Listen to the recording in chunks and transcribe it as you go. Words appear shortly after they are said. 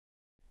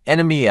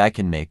Enemy AI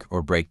can make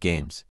or break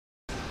games.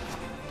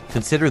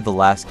 Consider the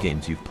last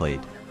games you've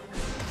played.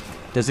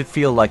 Does it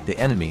feel like the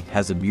enemy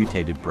has a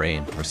mutated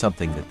brain or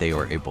something that they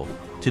are able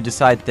to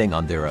decide things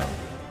on their own?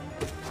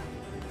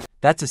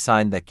 That's a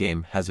sign that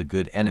game has a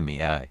good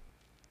enemy AI.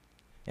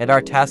 And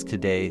our task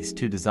today is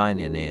to design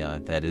an AI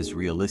that is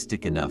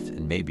realistic enough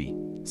and maybe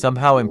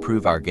somehow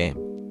improve our game.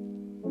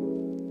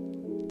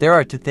 There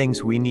are two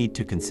things we need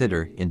to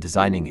consider in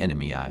designing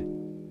enemy AI.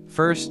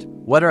 First,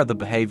 what are the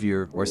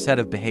behavior or set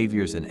of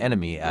behaviors an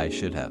enemy AI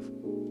should have?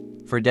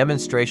 For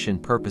demonstration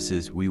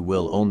purposes, we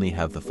will only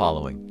have the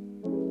following.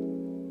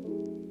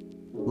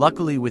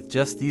 Luckily, with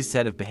just these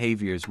set of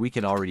behaviors, we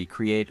can already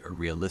create a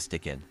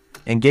realistic and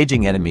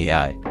engaging enemy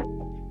AI.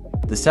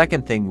 The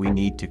second thing we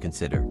need to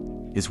consider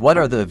is what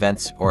are the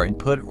events or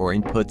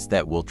inputs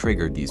that will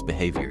trigger these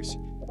behaviors.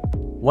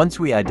 Once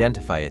we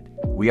identify it,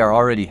 we are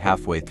already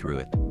halfway through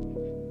it.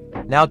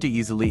 Now, to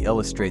easily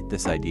illustrate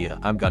this idea,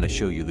 I'm gonna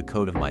show you the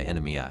code of my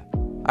enemy AI.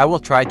 I will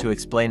try to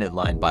explain it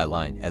line by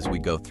line as we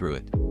go through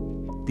it.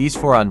 These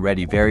for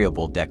unready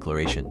variable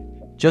declaration.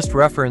 Just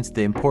reference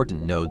the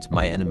important nodes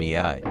my enemy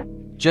AI.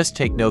 Just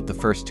take note the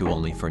first two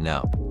only for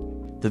now.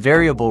 The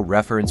variable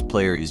reference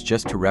player is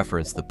just to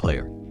reference the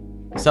player.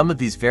 Some of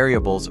these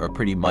variables are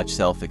pretty much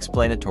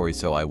self-explanatory,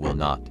 so I will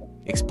not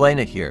explain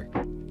it here.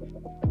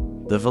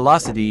 The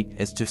velocity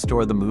is to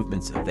store the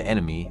movements of the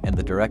enemy and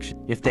the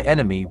direction, if the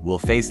enemy will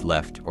face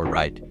left or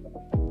right.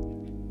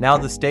 Now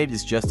the state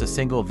is just a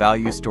single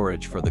value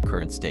storage for the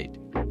current state,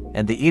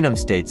 and the enum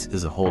states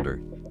is a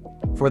holder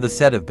for the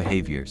set of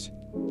behaviors.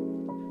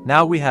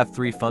 Now we have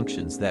three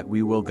functions that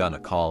we will gonna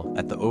call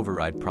at the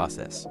override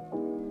process.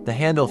 The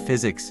handle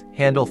physics,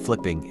 handle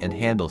flipping, and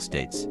handle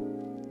states.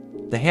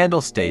 The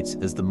handle states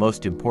is the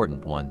most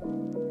important one.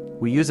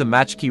 We use a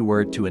match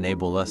keyword to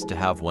enable us to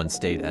have one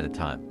state at a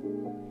time.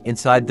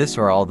 Inside this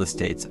are all the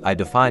states I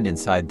defined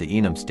inside the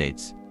enum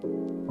states.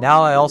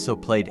 Now I also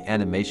played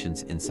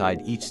animations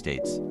inside each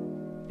states.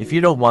 If you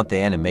don't want the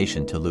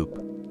animation to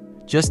loop,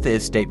 just the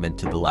if statement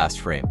to the last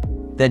frame,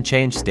 then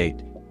change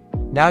state.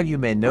 Now you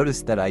may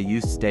notice that I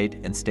used state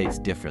and states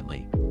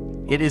differently.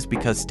 It is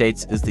because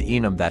states is the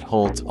enum that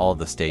holds all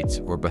the states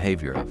or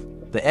behavior of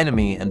the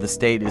enemy, and the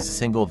state is a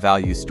single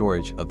value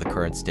storage of the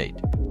current state.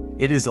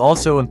 It is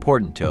also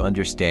important to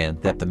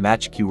understand that the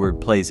match keyword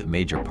plays a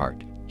major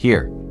part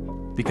here,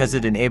 because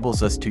it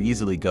enables us to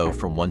easily go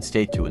from one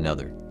state to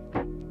another.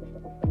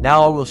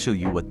 Now I will show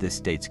you what this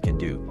states can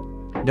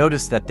do.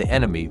 Notice that the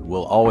enemy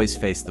will always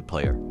face the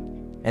player,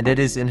 and it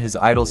is in his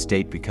idle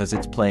state because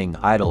it's playing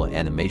idle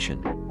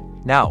animation.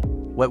 Now,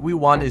 what we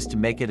want is to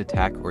make it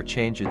attack or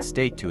change its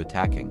state to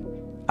attacking.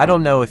 I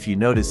don't know if you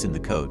notice in the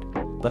code,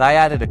 but I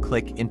added a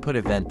click input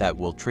event that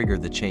will trigger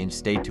the change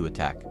state to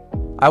attack.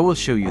 I will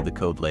show you the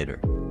code later.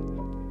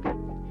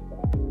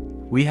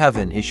 We have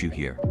an issue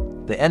here.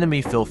 The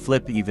enemy will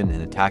flip even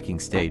in attacking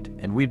state,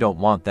 and we don't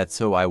want that,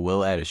 so I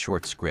will add a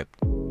short script.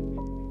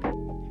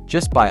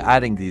 Just by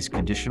adding these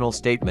conditional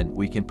statement,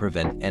 we can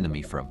prevent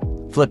enemy from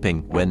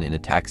flipping when in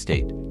attack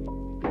state.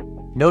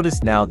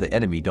 Notice now the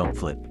enemy don't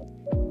flip.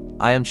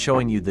 I am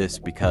showing you this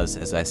because,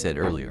 as I said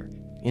earlier,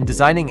 in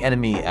designing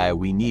enemy AI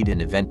we need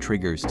an event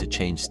triggers to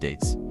change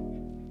states.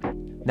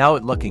 Now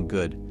it's looking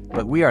good,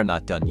 but we are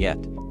not done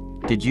yet.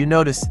 Did you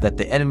notice that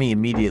the enemy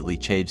immediately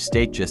changed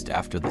state just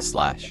after the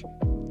slash?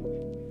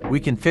 We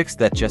can fix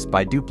that just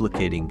by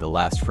duplicating the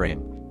last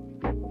frame.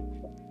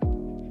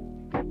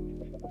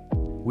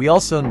 We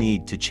also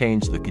need to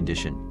change the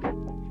condition.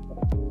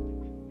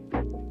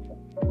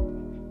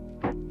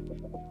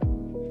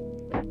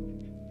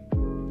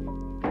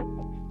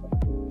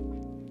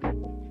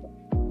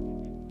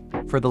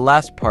 For the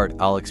last part,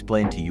 I'll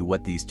explain to you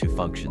what these two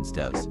functions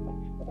does.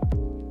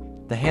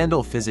 The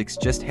handle physics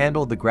just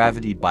handle the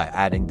gravity by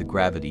adding the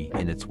gravity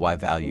in its y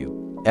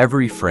value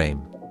every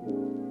frame.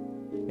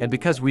 And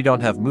because we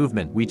don't have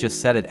movement, we just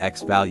set it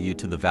x value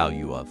to the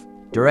value of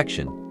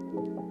direction.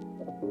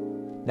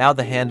 Now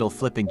the handle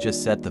flipping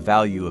just set the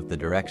value of the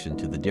direction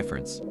to the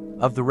difference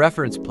of the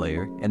reference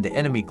player and the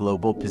enemy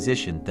global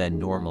position, then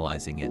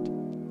normalizing it.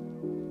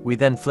 We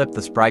then flip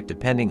the sprite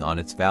depending on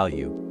its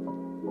value.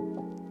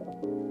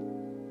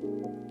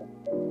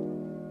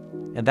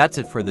 And that's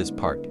it for this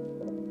part.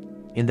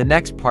 In the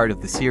next part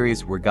of the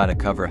series, we're gonna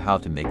cover how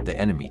to make the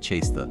enemy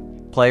chase the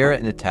player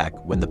and attack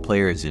when the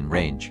player is in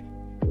range.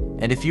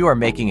 And if you are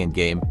making a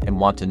game and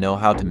want to know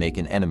how to make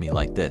an enemy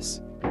like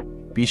this,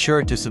 be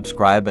sure to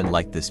subscribe and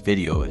like this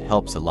video, it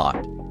helps a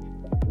lot.